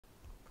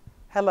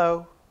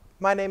Hello,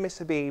 my name is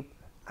Habib,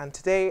 and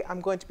today I'm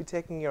going to be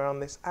taking you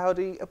around this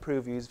Audi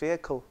approved used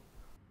vehicle.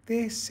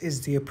 This is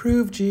the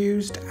approved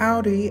used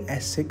Audi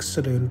S6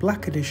 Saloon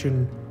Black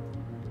Edition.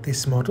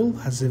 This model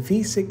has a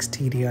V6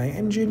 TDI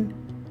engine,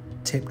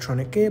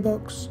 tiptronic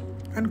gearbox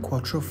and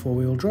Quattro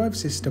 4-wheel drive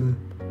system,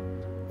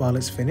 while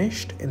it's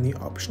finished in the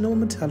optional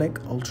metallic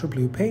ultra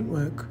blue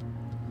paintwork.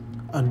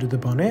 Under the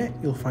bonnet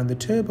you'll find the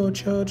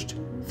turbocharged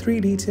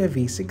 3-litre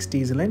V6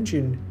 diesel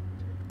engine,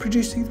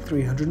 producing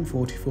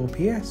 344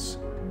 PS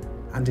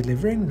and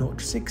delivering 0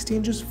 to 60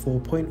 in just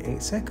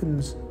 4.8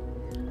 seconds,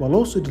 while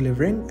also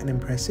delivering an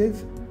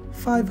impressive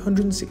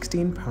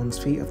 516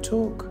 pounds-feet of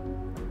torque.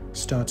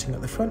 Starting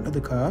at the front of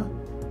the car,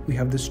 we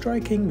have the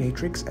striking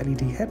matrix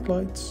LED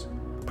headlights,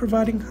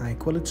 providing high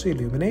quality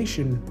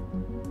illumination.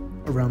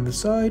 Around the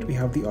side we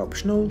have the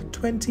optional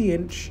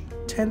 20-inch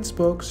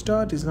 10-spoke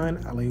star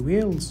design alloy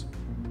wheels,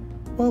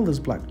 while there's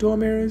black door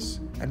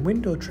mirrors and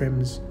window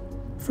trims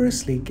for a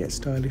sleek yet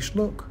stylish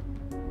look,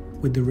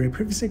 with the rear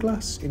privacy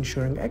glass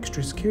ensuring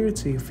extra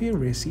security for your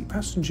rear seat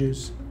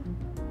passengers.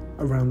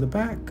 Around the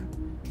back,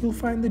 you'll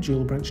find the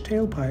dual branch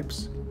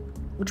tailpipes,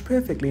 which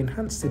perfectly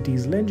enhance the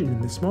diesel engine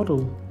in this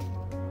model,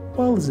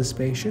 while there's a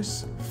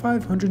spacious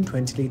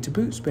 520-litre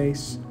boot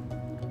space,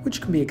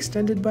 which can be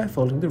extended by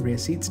folding the rear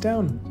seats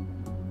down,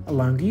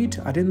 allowing you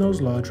to add in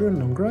those larger and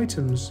longer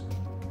items,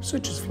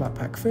 such as flat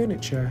pack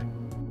furniture.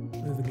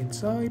 Moving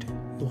inside,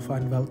 you'll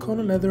find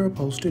Velcro leather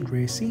upholstered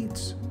rear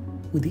seats,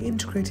 with the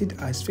integrated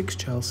ISOFIX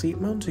child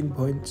seat mounting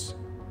points,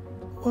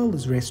 while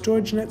there's rear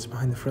storage nets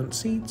behind the front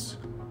seats,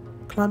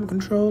 climate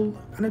control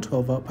and a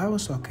 12-volt power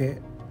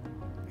socket.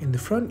 In the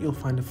front you'll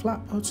find a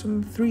flat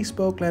bottom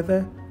 3-spoke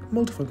leather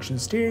multifunction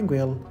steering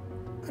wheel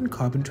and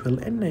carbon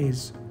twill end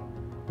nails,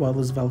 while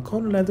there's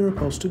Velcro leather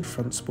upholstered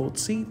front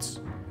sports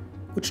seats,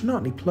 which are not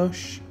only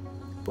plush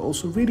but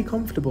also really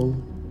comfortable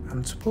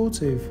and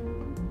supportive,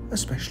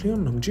 especially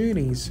on long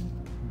journeys,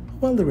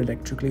 while they're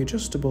electrically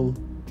adjustable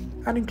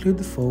and include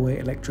the 4-way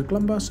electric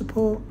lumbar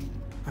support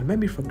and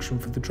memory function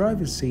for the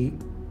driver's seat.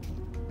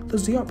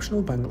 There's the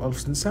optional Bang &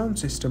 Olufsen sound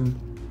system,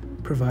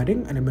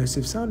 providing an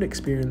immersive sound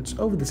experience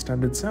over the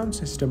standard sound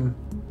system.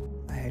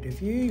 Ahead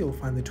of you you'll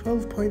find the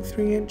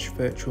 12.3-inch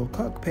virtual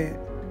cockpit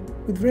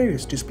with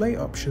various display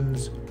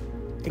options,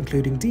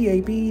 including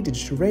DAB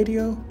digital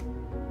radio,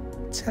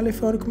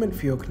 telephone equipment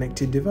for your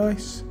connected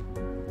device,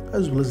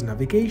 as well as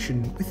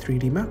navigation with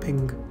 3D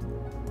mapping,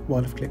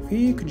 while if click view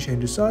you can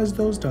change the size of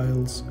those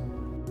dials.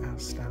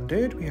 As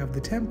standard, we have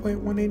the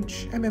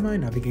 10.1-inch MMI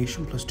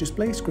Navigation Plus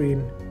display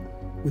screen,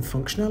 with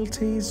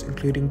functionalities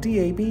including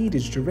DAB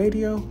digital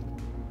radio,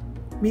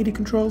 media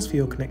controls for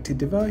your connected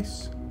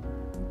device,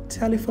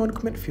 telephone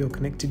equipment for your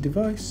connected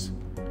device,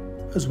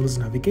 as well as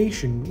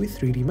navigation with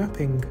 3D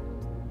mapping.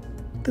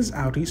 There's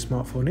Audi's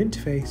smartphone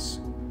interface,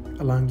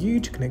 allowing you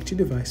to connect your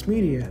device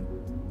media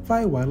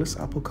via wireless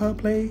Apple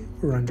CarPlay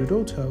or Android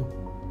Auto.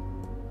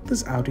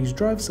 There's Audi's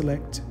Drive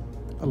Select,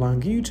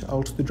 allowing you to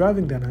alter the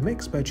driving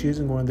dynamics by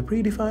choosing one of the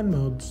predefined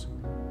modes,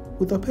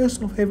 with our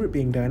personal favourite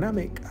being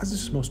dynamic as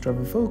it's most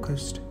driver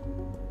focused.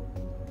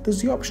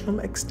 There's the optional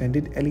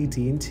extended LED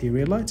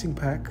interior lighting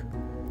pack,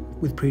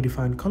 with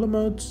predefined colour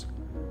modes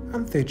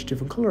and 30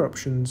 different colour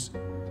options,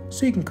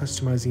 so you can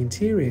customise the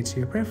interior to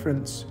your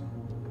preference.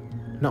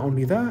 Not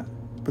only that,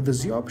 but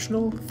there's the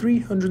optional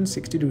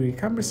 360-degree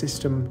camera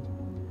system,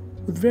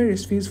 with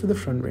various views for the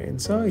front, rear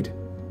and side,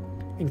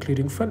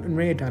 including front and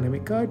rear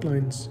dynamic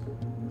guidelines,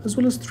 as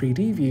well as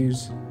 3D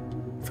views,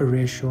 for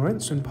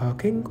reassurance when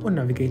parking or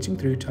navigating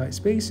through tight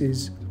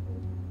spaces,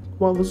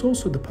 while there's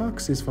also the Park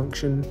Assist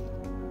function,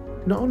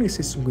 not only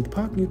assisting with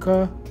parking your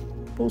car,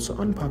 but also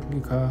unparking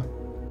your car.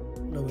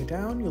 Lower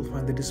down you'll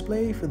find the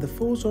display for the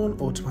 4-zone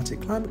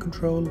automatic climate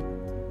control,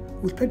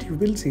 with plenty of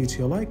ability to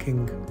your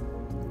liking,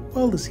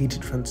 while there's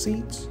heated front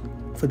seats,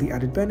 for the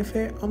added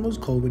benefit on those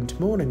cold winter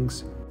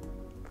mornings.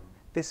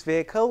 This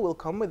vehicle will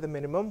come with a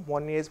minimum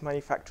 1 year's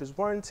manufacturer's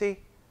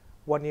warranty,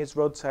 1 year's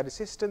roadside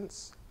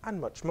assistance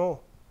and much more.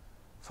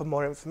 For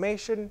more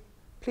information,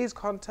 please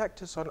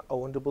contact us on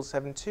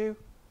 01772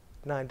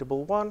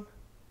 911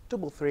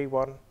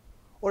 331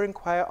 or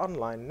inquire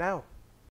online now.